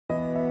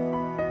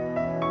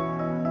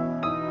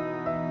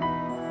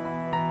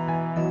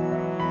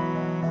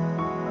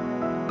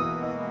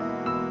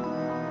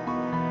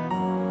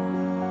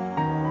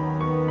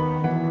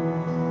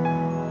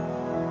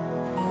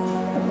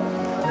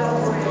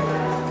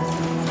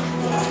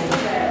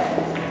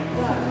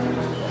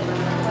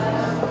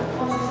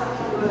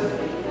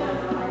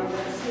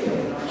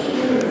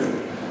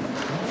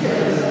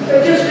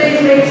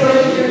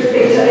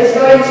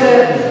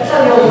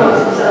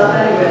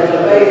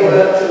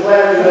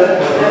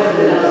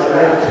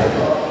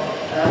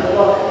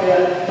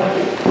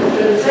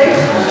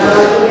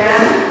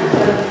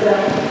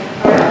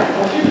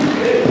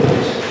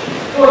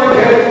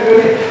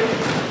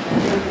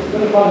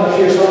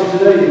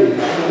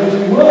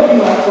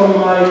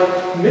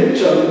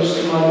mid-tones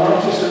to my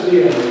lightest at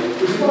the end.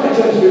 Which is what I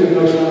tend to do with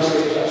most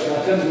landscapes actually.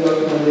 I tend to work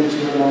with my mids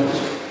and my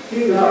lightest.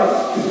 Here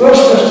now, the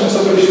first question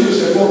somebody should have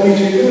said, what means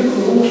you do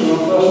put the water on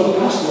first or the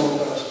pastel on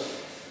first?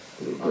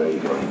 A little grey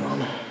going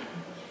on.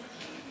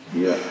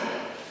 Yeah.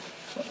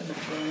 Something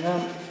going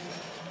on.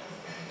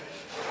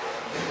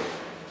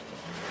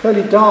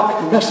 Fairly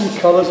dark, messy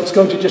colours. It's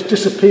going to just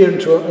disappear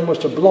into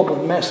almost a blob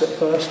of mess at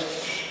first.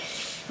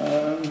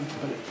 But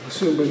we'll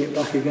soon bring it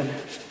back again.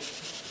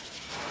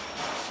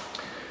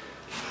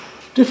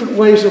 Different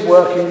ways of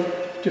working,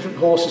 different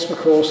horses for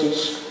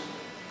courses.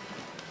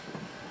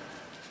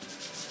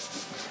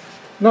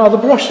 Now the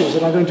brushes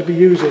that I'm going to be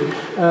using,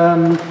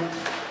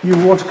 you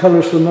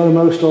watercolourists will know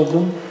most of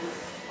them.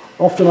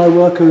 Often I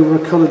work over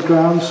a coloured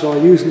ground, so I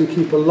usually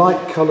keep a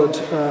light coloured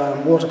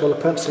watercolour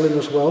pencil in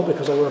as well,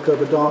 because I work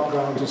over dark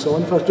grounds and so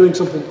on. If I was doing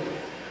something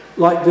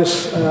like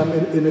this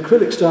in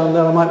acrylics down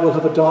there, I might well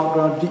have a dark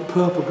ground, deep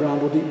purple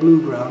ground or deep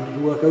blue ground. You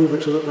can work over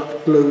it so that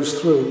that glows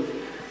through.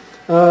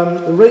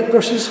 The rake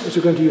brushes, which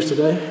we're going to use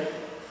today,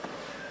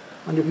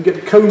 and you can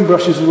get cone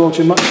brushes which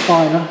are much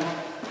finer.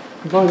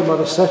 You buy them by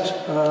the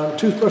set.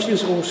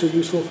 Toothbrushes also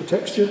useful for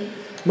texture.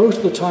 Most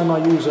of the time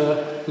I use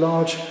a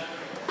large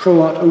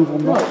Pro Art oval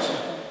nut.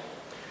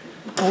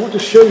 I want to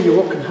show you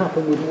what can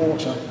happen with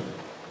water.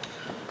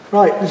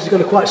 Right, this is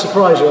going to quite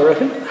surprise you, I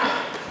reckon.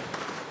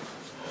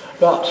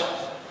 But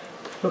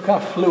look how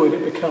fluid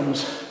it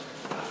becomes.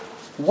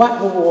 Whack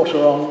the water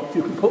on.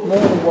 You can put more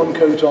than one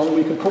coat on.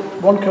 We can put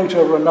one coat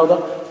over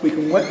another. We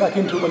can wet back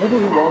into it whenever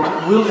we want.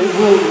 It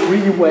will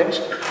re-wet.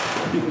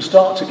 You can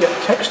start to get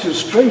textures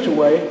straight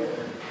away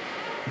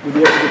with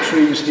the edge of the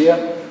trees here.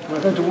 And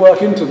I'm going to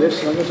work into this,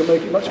 and I'm going to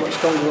make it much, much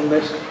stronger than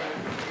this.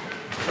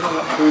 Coming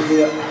up through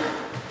here,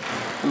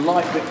 the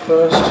light bit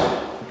first,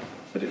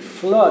 let it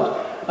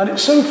flood. And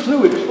it's so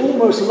fluid, it's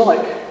almost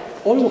like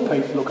oil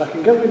paint. Look, I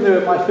can go in there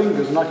with my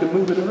fingers and I can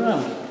move it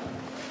around.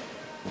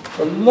 It's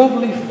a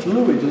lovely,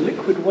 fluid,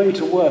 liquid way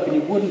to work, and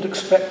you wouldn't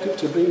expect it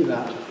to be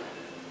that.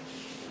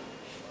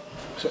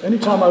 So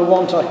anytime I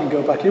want, I can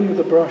go back in with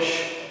the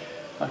brush,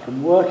 I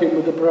can work in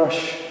with the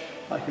brush,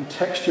 I can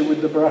texture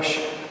with the brush,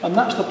 and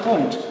that's the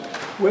point.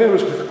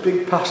 Whereas with the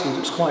big pastels,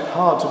 it's quite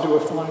hard to do a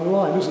fine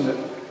line, isn't it?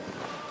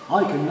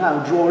 I can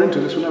now draw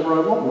into this whenever I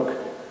want, look,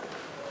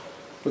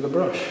 with a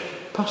brush.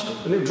 Pastel,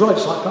 and it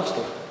dries like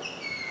pastel.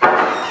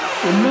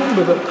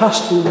 Remember that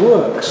pastel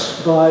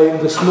works by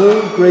the small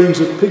grains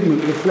of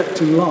pigment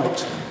reflecting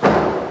light.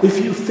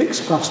 If you fix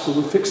pastel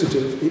with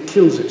fixative, it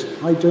kills it.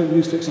 I don't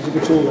use fixative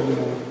at all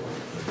anymore.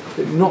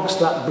 It knocks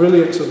that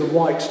brilliance of the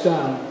whites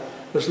down.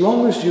 As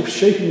long as you've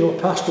shaken your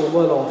pastel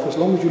well off, as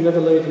long as you never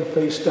lay them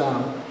face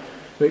down,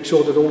 make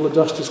sure that all the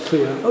dust is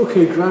clear.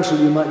 Okay,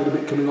 gradually you might get a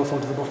bit coming off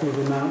onto the bottom of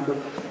the mount, but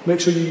make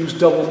sure you use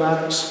double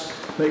mounts.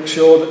 Make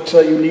sure that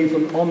you leave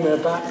them on their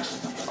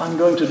backs. I'm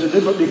going to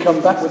deliberately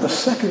come back with a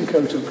second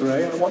coat of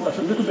grey. I want that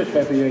a little bit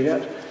heavier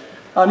yet.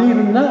 And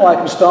even now I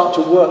can start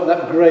to work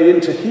that grey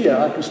into here.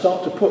 I can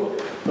start to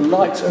put the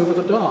lights over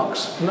the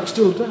darks. And that's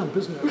still damp,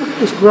 isn't it? Look at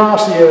this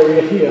grassy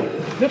area here.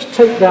 Let's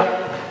take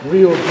that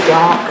real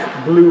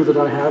dark blue that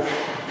I have,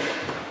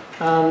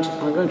 and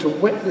I'm going to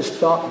wet this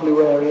dark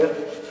blue area.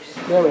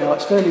 There we are,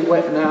 it's fairly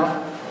wet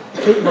now.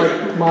 Take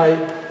my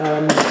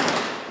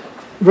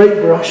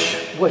rake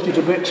brush, wet it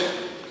a bit,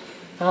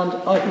 and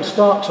I can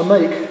start to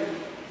make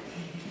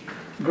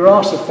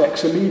grass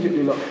effects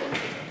immediately, look.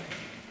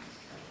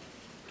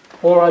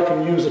 Or I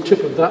can use the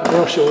tip of that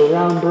brush or a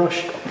round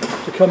brush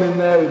to come in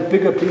there with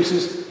bigger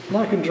pieces, and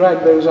I can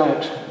drag those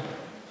out.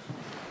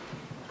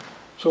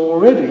 So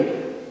already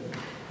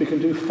we can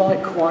do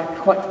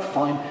quite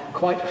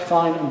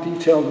fine and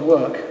detailed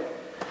work.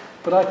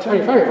 But I tell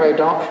you, very, very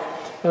dark.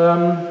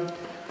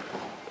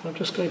 I'm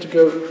just going to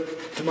go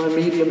to my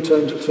medium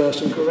tones at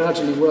first and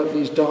gradually work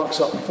these darks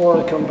up before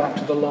I come back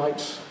to the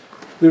lights.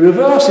 The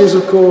reverse is,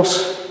 of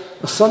course,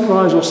 a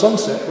sunrise or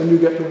sunset when you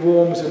get the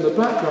warms in the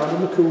background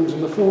and the cools in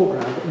the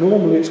foreground. But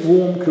normally it's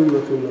warm,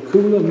 cooler, cooler,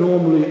 cooler.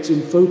 Normally it's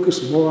in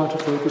focus, more out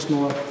of focus,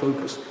 more out of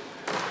focus.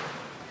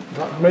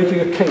 Like making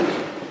a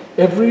cake.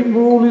 Every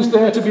rule is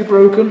there to be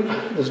broken.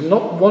 There's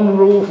not one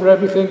rule for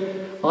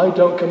everything. I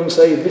don't come and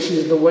say this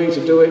is the way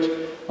to do it.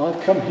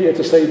 I've come here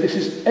to say this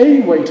is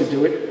a way to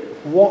do it.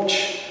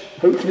 Watch.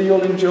 Hopefully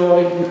you'll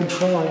enjoy. You can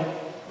try.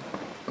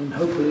 And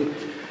hopefully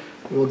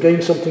you'll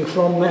gain something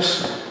from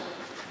this.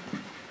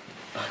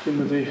 Back in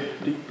with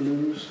the deep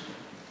blues.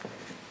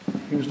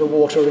 Use the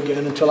water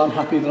again until I'm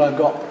happy that I've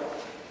got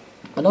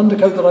an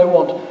undercoat that I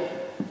want.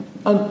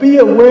 And be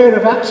aware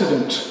of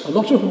accident. A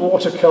lot of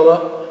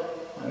watercolour,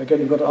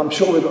 again, I'm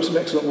sure we've got some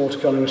excellent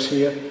watercolourists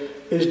here,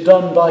 is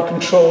done by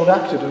controlled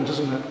accident,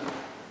 isn't it?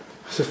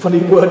 It's a funny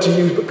word to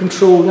use, but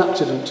controlled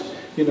accident.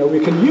 You know, we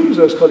can use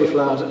those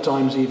cauliflowers at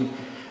times even.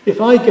 If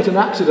I get an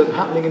accident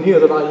happening in here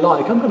that I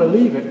like, I'm going to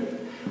leave it.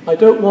 I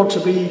don't want to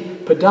be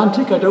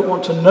pedantic. I don't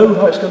want to know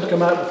how it's going to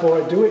come out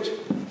before I do it.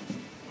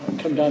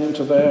 I come down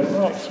into there,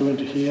 right through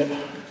into here,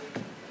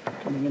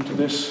 coming into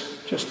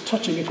this, just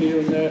touching it here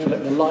and there to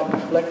let the light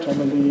reflect on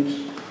the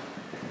leaves.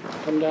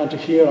 come down to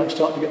here, I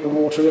start to get the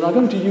water in. I'm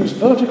going to use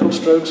vertical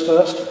strokes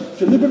first,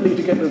 deliberately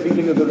to get the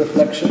feeling of the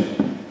reflection.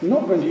 I'm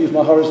not going to use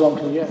my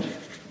horizontal yet.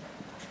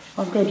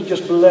 I'm going to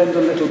just blend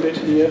a little bit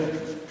here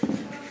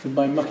with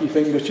my mucky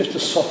fingers, just to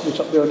soften it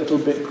up there a little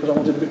bit, because I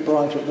want it a bit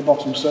brighter at the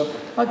bottom. So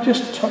I've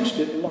just touched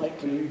it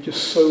lightly,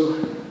 just so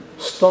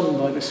stunned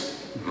by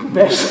this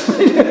mess.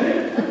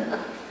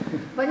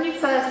 When you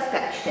first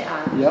sketched it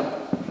out,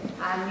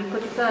 and you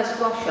put your first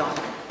wash on,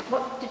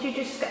 what did you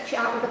just sketch it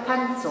out with a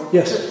pencil?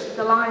 Yes. Because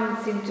the lines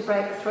seemed to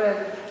break through.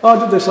 I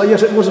did this,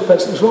 yes, it was a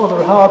pencil. It was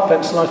rather a hard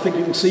pencil, I think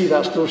you can see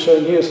that still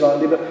showing here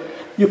slightly, but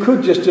you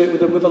could just do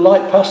it with a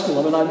light pastel.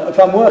 I mean, if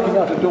I'm working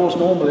out of doors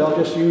normally, I'll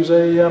just use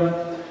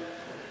a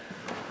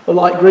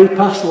light grey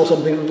pastel or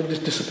something and it'll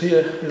just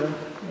disappear, you know,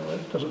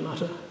 it doesn't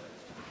matter.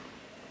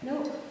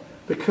 No.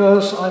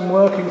 Because I'm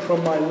working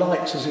from my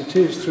lights as it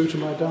is through to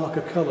my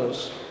darker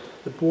colours,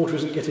 the water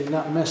isn't getting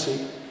that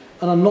messy,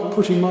 and I'm not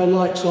putting my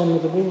lights on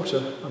with the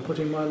water, I'm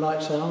putting my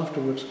lights on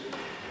afterwards.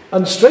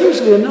 And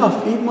strangely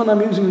enough, even when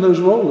I'm using those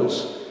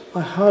rollers,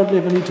 I hardly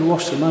ever need to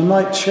wash them. I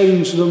might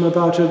change them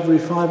about every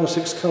 5 or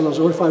 6 colours,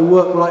 or if I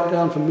work right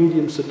down from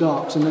mediums to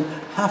darks and then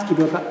have to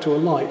go back to a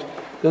light,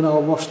 then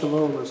I'll wash the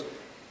rollers.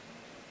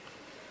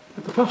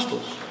 With the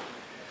pastels.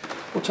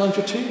 What time's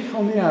your tea?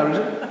 On the hour, is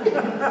it? Do you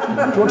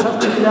want to have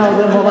tea now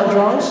then while that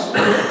dries? Is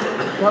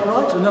that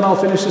right? And then I'll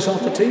finish this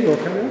after tea, or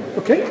carry on?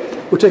 Okay,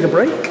 we'll take a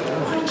break.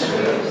 Right.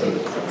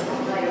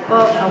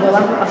 Well,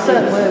 I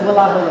certainly will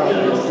have a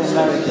look. It's been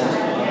very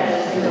good.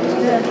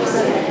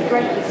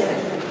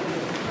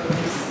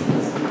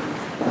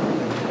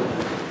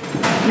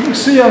 You can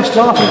see I'm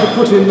starting to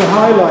put in the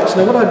highlights.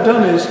 Now what I've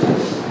done is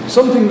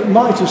something that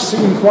might have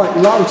seemed quite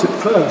light at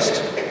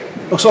first,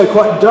 or sorry,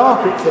 quite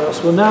dark at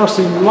first, will now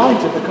seem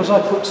lighter because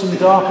I put some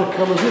darker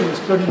colours in. It's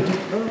very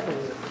deep purple.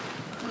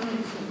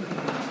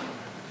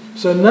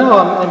 So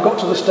now I've got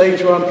to the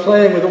stage where I'm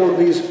playing with all of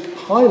these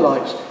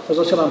highlights. As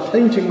I said, I'm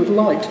painting with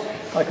light.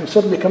 I can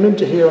suddenly come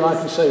into here and I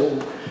can say, oh,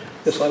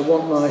 yes, I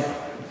want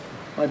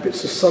my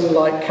bits of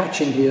sunlight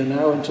catching here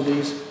now into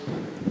these.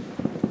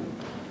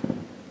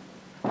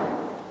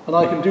 And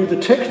I can do the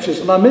textures,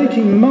 and I'm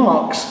making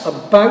marks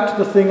about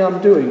the thing I'm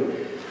doing.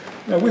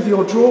 Now with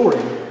your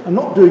drawing, I'm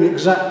not doing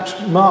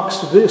exact marks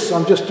to this,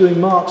 I'm just doing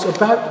marks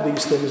about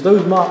these things.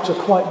 Those marks are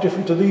quite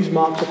different to these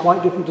marks, are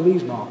quite different to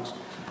these marks.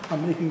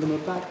 I'm making them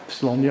about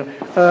epsilon. You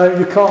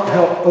can't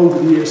help over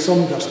the years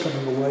some dust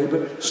coming away,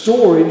 but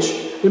storage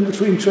in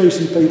between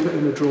tracing paper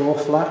in a drawer,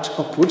 flat,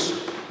 upwards.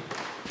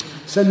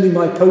 Sending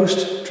my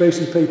post,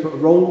 tracing paper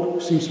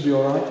rolled, seems to be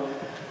all right.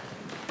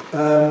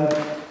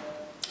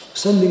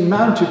 Sending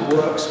mounted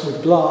works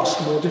with glass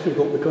more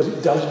difficult because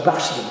it does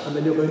bash them, and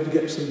then you're going to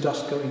get some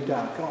dust going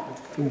down. Can't be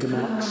finger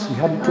marks. You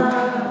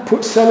haven't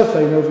put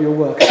cellophane over your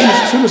work.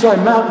 As soon as I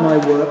mount my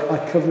work, I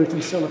cover it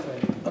in cellophane.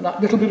 And that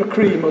little bit of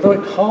cream, although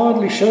it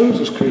hardly shows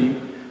as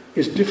cream,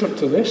 is different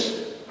to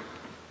this.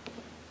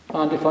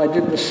 And if I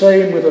did the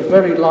same with a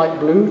very light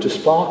blue to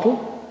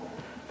sparkle,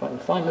 if I can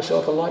find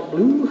myself a light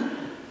blue,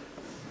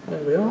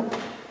 there we are.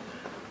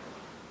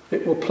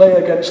 It will play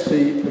against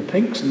the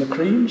pinks and the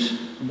creams.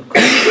 And the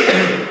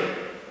creams.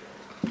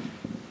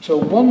 So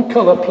one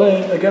colour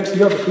playing against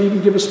the other can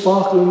even give a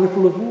sparkle and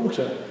ripple of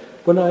water.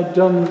 When I'd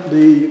done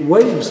the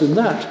waves in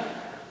that,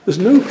 there's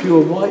no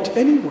pure white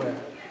anywhere.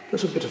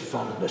 That's a bit of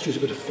fun. Let's use a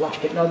bit of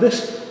flashback. Now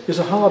this is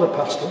a harder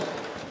pastel.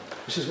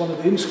 This is one of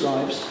the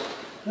inscribes.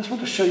 I just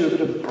want to show you a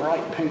bit of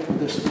bright pink of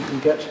this that we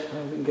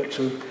can get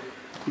to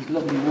these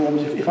lovely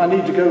warms if I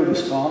need to go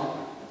this far.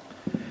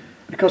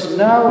 Because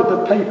now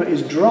the paper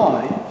is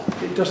dry,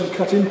 it doesn't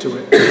cut into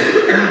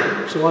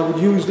it. So I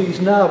would use these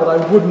now, but I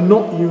would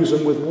not use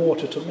them with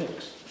water to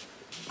mix.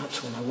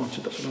 That's what I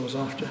wanted, that's what I was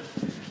after.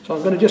 So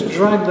I'm going to just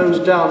drag those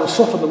down and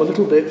soften them a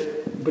little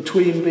bit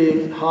between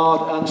being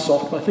hard and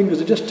soft. My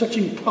fingers are just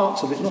touching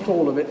parts of it, not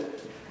all of it.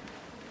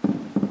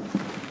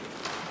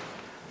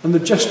 And the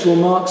gestural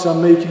marks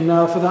I'm making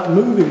now for that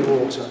moving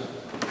water.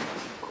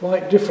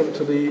 Quite different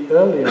to the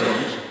earlier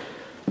ones.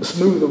 The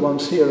smoother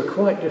ones here are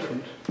quite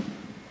different.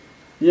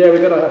 Yeah,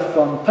 we've got to have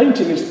fun.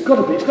 Painting it's got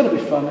to be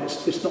fun.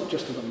 It's not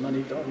just for the money.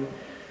 You've got to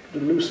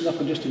loosen up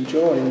and just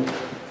enjoy. And I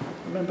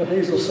remember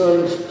Hazel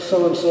so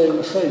saying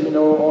the same, you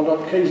know,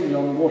 or occasionally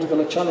on a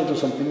watercolour challenge or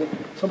something.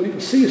 Somebody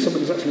can see if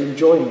somebody's actually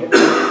enjoying it.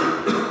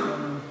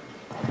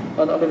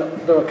 And I mean,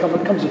 there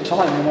comes a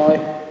time when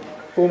I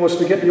almost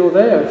forget you're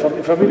there.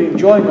 If I'm really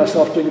enjoying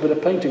myself doing a bit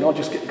of painting, I'll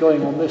just get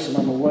going on this and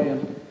I'm away.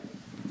 And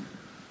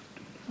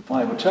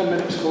 5 or 10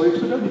 minutes for you,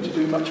 because I don't need to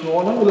do much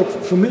more. And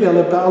for me, I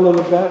will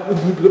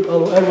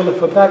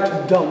have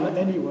about done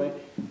anyway.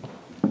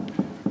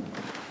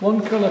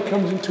 One colour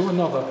comes into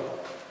another.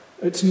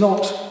 It's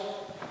not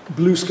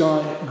blue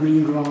sky,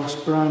 green grass,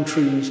 brown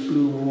trees,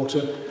 blue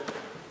water.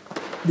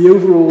 The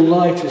overall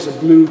light is a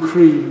blue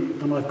cream,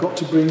 and I've got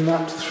to bring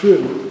that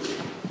through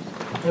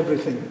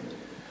everything.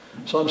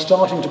 So I'm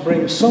starting to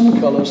bring some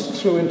colours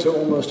through into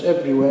almost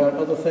everywhere and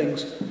other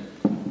things.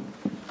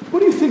 What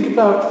do you think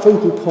about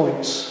focal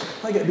points?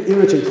 I get a bit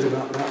irritated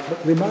about that,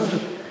 but the amount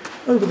of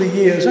over the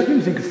years, I can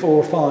only think of 4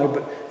 or 5,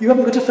 but you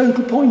haven't got a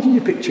focal point in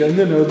your picture, and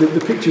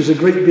the picture's a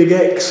great big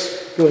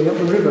X going up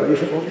the river. You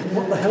think, well,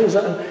 what the hell is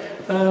that?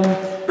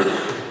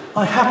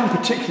 I haven't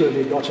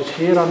particularly got it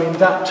here. I mean,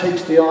 that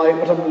takes the eye,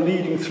 what I'm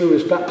leading through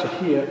is back to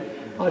here.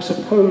 I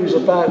suppose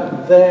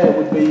about there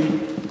would be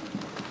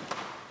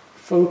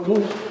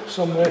focal,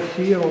 somewhere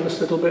here on this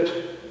little bit.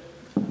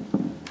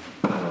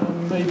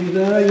 Maybe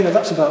there, yeah,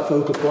 that's about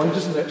focal point,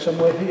 isn't it?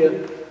 Somewhere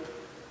here.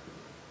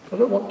 I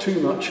don't want too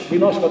much. It'd be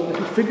nice if I had a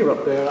little figure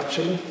up there,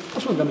 actually.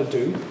 That's what I'm going to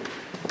do.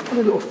 Put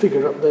a little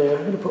figure up there.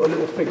 I'm going to put a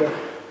little figure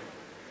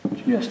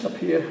just up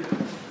here,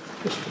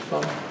 just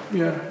for fun.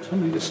 Yeah,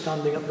 somebody just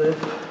standing up there.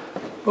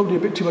 Probably a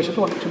bit too much. I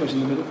don't want it too much in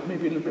the middle.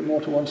 Maybe a little bit more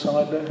to one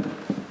side there.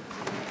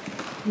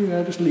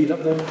 Yeah, just lead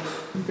up there.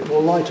 A bit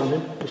more light on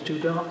him. It's too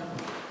dark.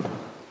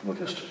 We'll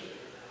just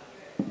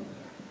a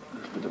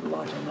bit of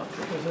light on that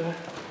figure there.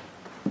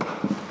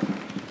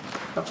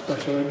 That's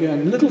better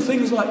again. Little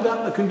things like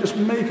that can just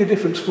make a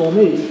difference for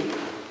me.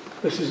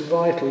 This is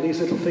vital. These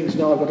little things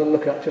now I've got to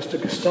look at just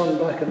to stand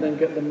back and then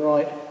get them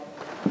right.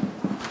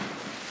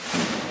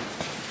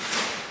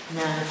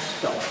 Now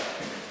stop.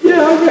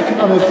 Yeah, I reckon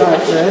I'm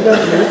about there,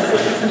 don't you?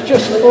 It's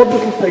just odd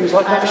little things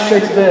like that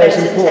shape there is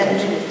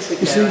important.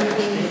 You see,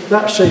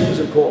 that shape is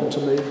important to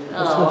me.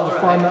 To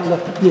find that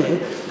left, yeah,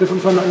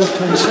 different from that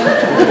left-hand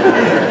side.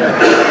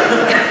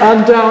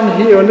 And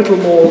down here, a little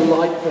more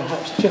light,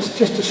 perhaps, just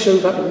to show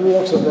that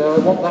water there. I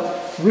want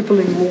that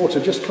rippling water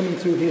just coming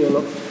through here.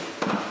 Look,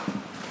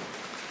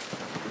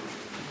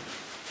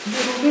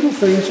 little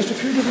things, just a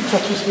few little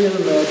touches here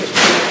and there, just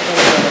to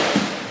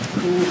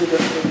cool it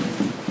up.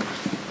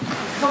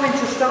 Coming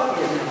to stop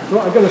you now.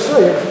 Right, I'm going to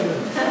say it.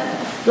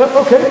 Yeah,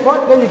 okay,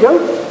 right, there you go.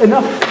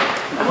 Enough.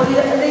 Well,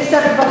 at least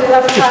everybody will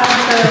have time to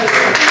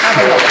have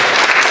a look.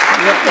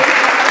 Yeah.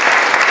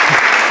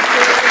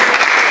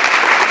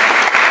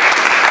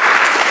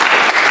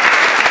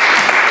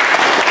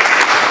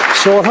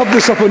 So I'll have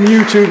this up on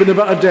YouTube in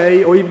about a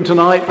day, or even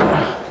tonight.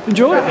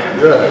 Enjoy it.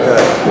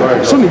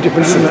 Yeah. Something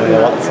different, isn't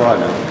it? Like the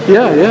Friday.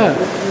 Yeah.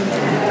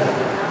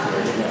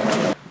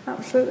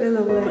 Absolutely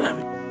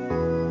lovely.